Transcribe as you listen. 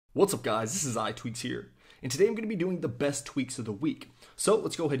What's up guys, this is iTweaks here, and today I'm going to be doing the best tweaks of the week. So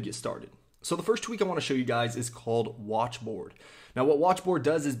let's go ahead and get started. So the first tweak I want to show you guys is called WatchBoard. Now what WatchBoard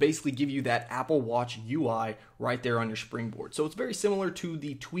does is basically give you that Apple Watch UI right there on your springboard. So it's very similar to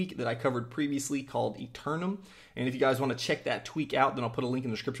the tweak that I covered previously called Eternum. And if you guys want to check that tweak out, then I'll put a link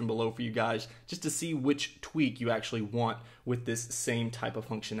in the description below for you guys just to see which tweak you actually want with this same type of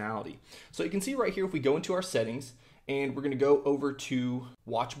functionality. So you can see right here if we go into our settings, and we're going to go over to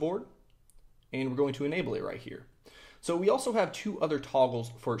WatchBoard, and we're going to enable it right here. So we also have two other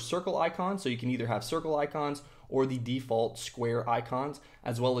toggles for circle icons, so you can either have circle icons or the default square icons,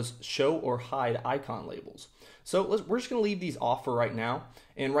 as well as show or hide icon labels. So we're just going to leave these off for right now,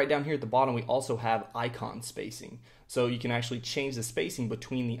 and right down here at the bottom we also have icon spacing. So you can actually change the spacing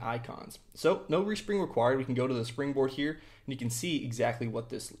between the icons. So no respring required. We can go to the springboard here, and you can see exactly what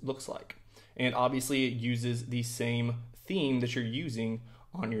this looks like. And obviously it uses the same theme that you're using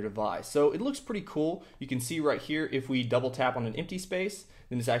on your device. So it looks pretty cool. You can see right here if we double tap on an empty space,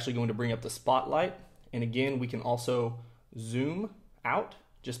 then it's actually going to bring up the spotlight. And again, we can also zoom out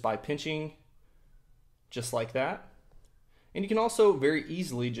just by pinching just like that. And you can also very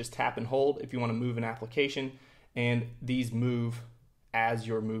easily just tap and hold if you want to move an application, and these move as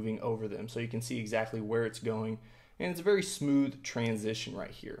you're moving over them. So you can see exactly where it's going, and it's a very smooth transition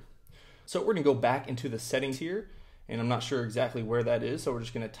right here. So we're going to go back into the settings here, and I'm not sure exactly where that is, so we're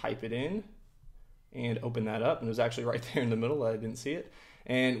just going to type it in and open that up, and it was actually right there in the middle. I didn't see it.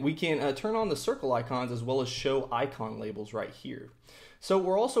 And we can turn on the circle icons as well as show icon labels right here. So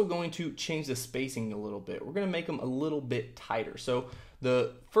we're also going to change the spacing a little bit. We're going to make them a little bit tighter. So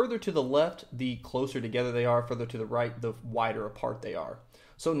the further to the left, the closer together they are. Further to the right, the wider apart they are.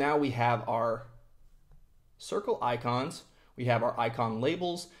 So now we have our circle icons, we have our icon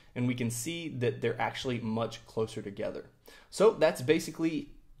labels, and we can see that they're actually much closer together. So that's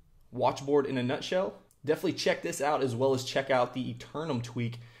basically WatchBoard in a nutshell. Definitely check this out as well as check out the Eternum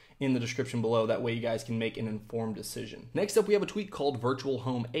tweak in the description below. That way you guys can make an informed decision. Next up we have a tweak called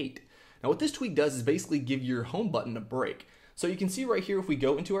VirtualHome 8. Now what this tweak does is basically give your home button a break. So you can see right here if we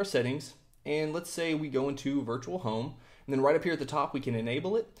go into our settings, and let's say we go into VirtualHome, and then right up here at the top we can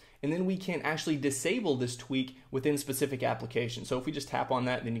enable it, and then we can actually disable this tweak within specific applications. So if we just tap on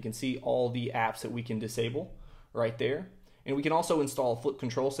that, then you can see all the apps that we can disable right there. And we can also install a Flip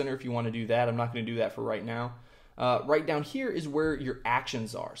Control Center if you want to do that. I'm not going to do that for right now. Right down here is where your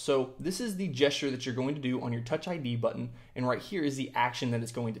actions are. So this is the gesture that you're going to do on your Touch ID button, and right here is the action that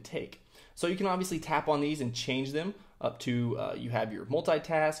it's going to take. So you can obviously tap on these and change them up to, you have your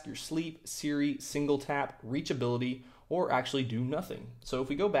multitask, your sleep, Siri, single tap, reachability, or actually do nothing. So if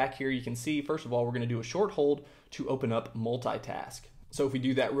we go back here, you can see, first of all, we're going to do a short hold to open up multitask. So if we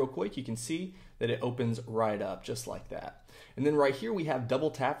do that real quick, you can see that it opens right up just like that. And then right here we have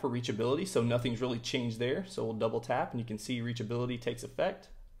double tap for reachability, so nothing's really changed there. So we'll double tap and you can see reachability takes effect.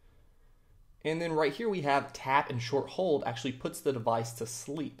 And then right here we have tap and short hold actually puts the device to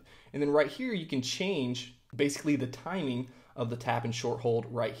sleep. And then right here you can change basically the timing of the tap and short hold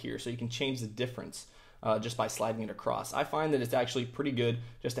right here. So you can change the difference just by sliding it across. I find that it's actually pretty good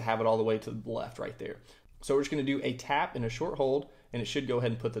just to have it all the way to the left right there. So we're just going to do a tap and a short hold, and it should go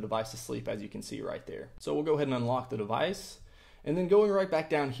ahead and put the device to sleep, as you can see right there. So we'll go ahead and unlock the device. And then going right back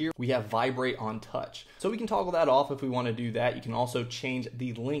down here, we have vibrate on touch. So we can toggle that off if we want to do that. You can also change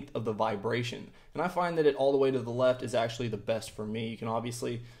the length of the vibration. And I find that it all the way to the left is actually the best for me. You can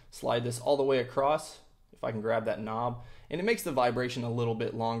obviously slide this all the way across, if I can grab that knob, and it makes the vibration a little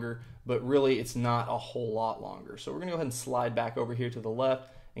bit longer, but really it's not a whole lot longer. So we're going to go ahead and slide back over here to the left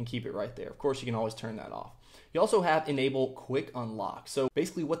and keep it right there. Of course, you can always turn that off. You also have enable quick unlock. So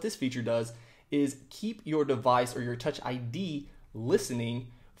basically what this feature does is keep your device or your Touch ID listening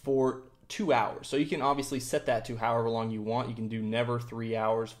for 2 hours. So you can obviously set that to however long you want. You can do never, 3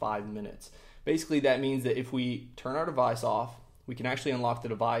 hours, 5 minutes. Basically that means that if we turn our device off, we can actually unlock the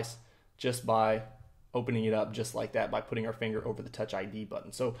device just by opening it up just like that by putting our finger over the Touch ID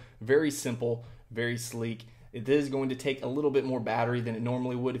button. So very simple, very sleek. It is going to take a little bit more battery than it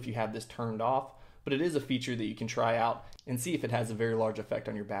normally would if you have this turned off, but it is a feature that you can try out and see if it has a very large effect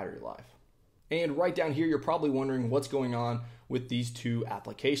on your battery life. And right down here, you're probably wondering what's going on with these two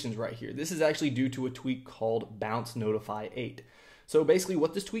applications right here. This is actually due to a tweak called Bounce Notify 8. So basically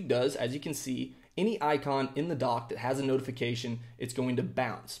what this tweak does, as you can see, any icon in the dock that has a notification, it's going to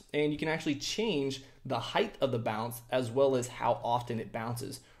bounce. And you can actually change the height of the bounce as well as how often it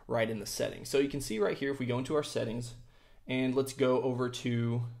bounces right in the settings. So you can see right here, if we go into our settings and let's go over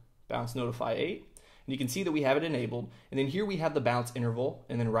to Bounce Notify 8, and you can see that we have it enabled. And then here we have the bounce interval,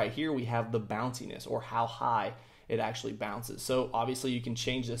 and then right here we have the bounciness, or how high it actually bounces. So obviously you can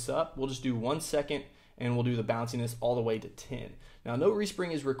change this up. We'll just do 1 second and we'll do the bounciness all the way to 10. Now no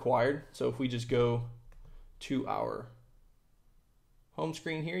respring is required, so if we just go to our home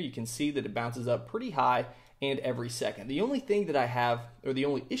screen here, you can see that it bounces up pretty high and every second. The only thing that I have, or the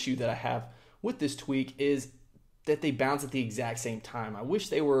only issue that I have with this tweak is that they bounce at the exact same time. I wish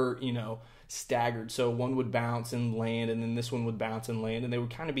they were, staggered, so one would bounce and land and then this one would bounce and land, and they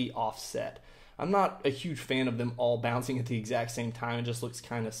would kind of be offset. I'm not a huge fan of them all bouncing at the exact same time. It just looks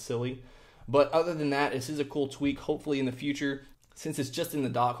kind of silly. But other than that, this is a cool tweak. Hopefully in the future, since it's just in the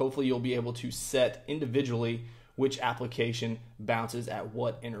dock, hopefully you'll be able to set individually which application bounces at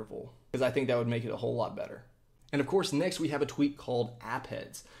what interval, because I think that would make it a whole lot better. And of course, next we have a tweak called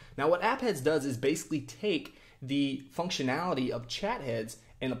AppHeads. Now what AppHeads does is basically take the functionality of ChatHeads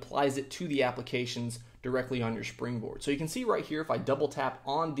and applies it to the applications directly on your Springboard. So you can see right here, if I double tap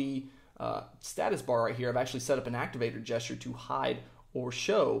on the status bar right here, I've actually set up an activator gesture to hide or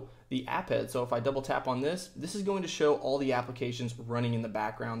show the AppHead. So if I double tap on this, this is going to show all the applications running in the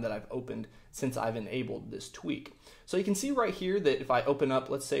background that I've opened since I've enabled this tweak. So you can see right here that if I open up,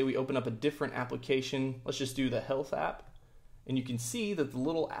 let's say we open up a different application, let's just do the health app, and you can see that the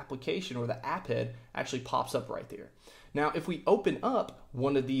little application or the AppHead actually pops up right there. Now, if we open up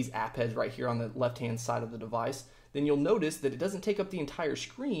one of these AppHeads right here on the left-hand side of the device, then you'll notice that it doesn't take up the entire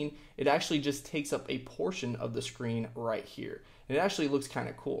screen. It actually just takes up a portion of the screen right here. And it actually looks kind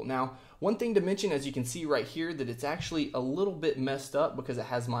of cool. Now, one thing to mention, as you can see right here, that it's actually a little bit messed up because it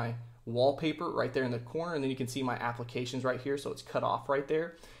has my wallpaper right there in the corner, and then you can see my applications right here, so it's cut off right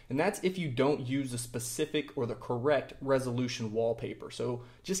there. And that's if you don't use the specific or the correct resolution wallpaper. So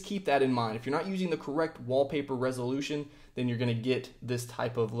just keep that in mind. If you're not using the correct wallpaper resolution, then you're going to get this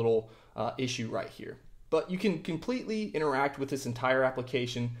type of little issue right here. But you can completely interact with this entire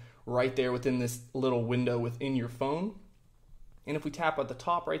application right there within this little window within your phone. And if we tap at the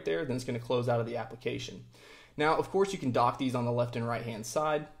top right there, then it's going to close out of the application. Now, of course, you can dock these on the left and right hand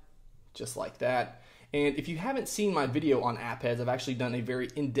side, just like that. And if you haven't seen my video on AppHeads, I've actually done a very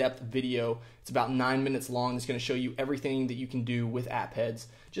in-depth video. It's about 9 minutes long. It's going to show you everything that you can do with AppHeads,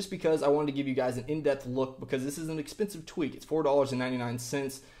 just because I wanted to give you guys an in-depth look, because this is an expensive tweak. It's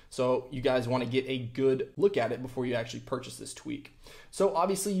 $4.99, so you guys want to get a good look at it before you actually purchase this tweak. So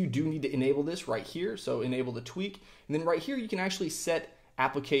obviously you do need to enable this right here, so enable the tweak, and then right here you can actually set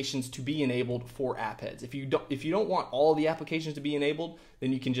applications to be enabled for AppHeads. If you don't want all the applications to be enabled,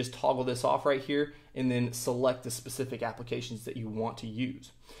 then you can just toggle this off right here and then select the specific applications that you want to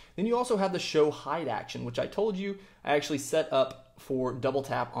use. Then you also have the show hide action, which I told you I actually set up for double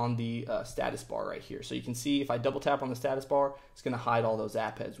tap on the status bar right here. So you can see if I double tap on the status bar, it's going to hide all those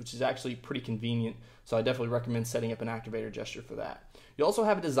AppHeads, which is actually pretty convenient. So I definitely recommend setting up an activator gesture for that. You also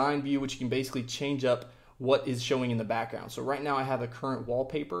have a design view, which you can basically change up what is showing in the background. So right now I have a current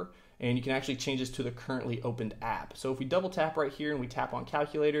wallpaper, and you can actually change this to the currently opened app. So if we double tap right here and we tap on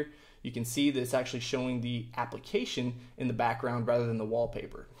calculator, you can see that it's actually showing the application in the background rather than the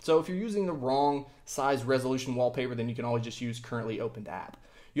wallpaper. So if you're using the wrong size resolution wallpaper, then you can always just use currently opened app.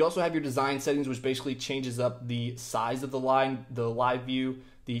 You also have your design settings, which basically changes up the size of the live view,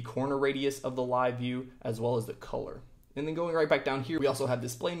 the corner radius of the live view, as well as the color. And then going right back down here, we also have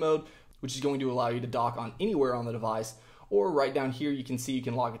display mode, which is going to allow you to dock on anywhere on the device, or right down here you can see you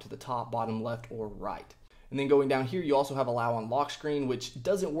can lock it to the top, bottom, left, or right. And then going down here, you also have allow on lock screen, which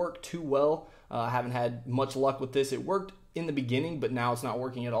doesn't work too well. I haven't had much luck with this. It worked in the beginning, but now it's not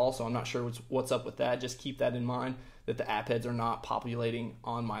working at all, so I'm not sure what's up with that. Just keep that in mind, that the AppHeads are not populating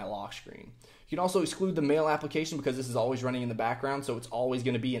on my lock screen. You can also exclude the mail application because this is always running in the background, so it's always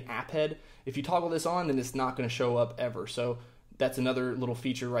going to be an AppHead. If you toggle this on, then it's not going to show up ever. So that's another little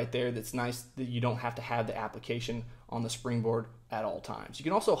feature right there that's nice, that you don't have to have the application on the Springboard at all times. You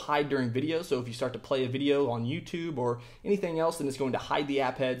can also hide during video, so if you start to play a video on YouTube or anything else, then it's going to hide the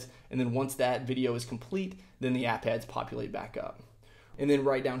AppHeads, and then once that video is complete, then the AppHeads populate back up. And then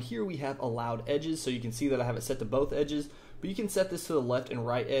right down here we have allowed edges, so you can see that I have it set to both edges, but you can set this to the left and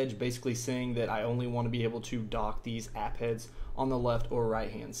right edge, basically saying that I only want to be able to dock these AppHeads on the left or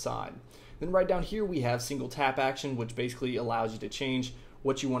right hand side. Then right down here we have single tap action, which basically allows you to change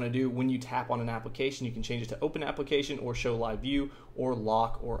what you want to do when you tap on an application. You can change it to open application or show live view or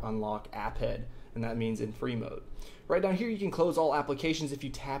lock or unlock AppHead, and that means in free mode. Right down here you can close all applications if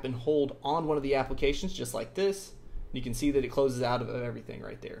you tap and hold on one of the applications, just like this. You can see that it closes out of everything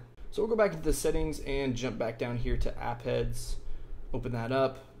right there. So we'll go back into the settings and jump back down here to AppHeads, open that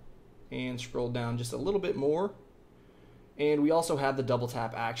up, and scroll down just a little bit more. And we also have the double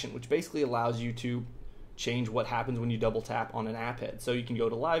tap action, which basically allows you to change what happens when you double tap on an AppHead. So you can go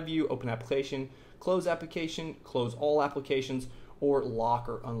to live view, open application, close application, close all applications, or lock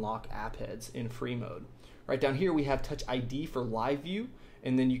or unlock AppHeads in free mode. Right down here we have Touch ID for live view,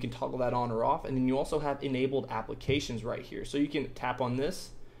 and then you can toggle that on or off, and then you also have enabled applications right here. So you can tap on this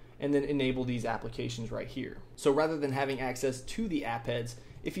and then enable these applications right here. So rather than having access to the AppHeads,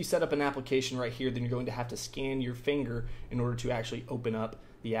 if you set up an application right here, then you're going to have to scan your finger in order to actually open up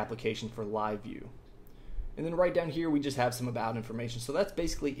the application for live view. And then right down here, we just have some about information. So that's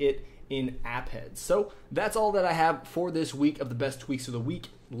basically it in AppHeads. So that's all that I have for this week of the best tweaks of the week.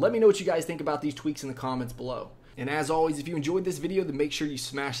 Let me know what you guys think about these tweaks in the comments below. And as always, if you enjoyed this video, then make sure you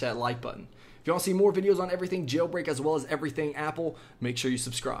smash that like button. If you want to see more videos on everything Jailbreak as well as everything Apple, make sure you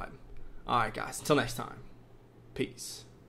subscribe. All right, guys, until next time, peace.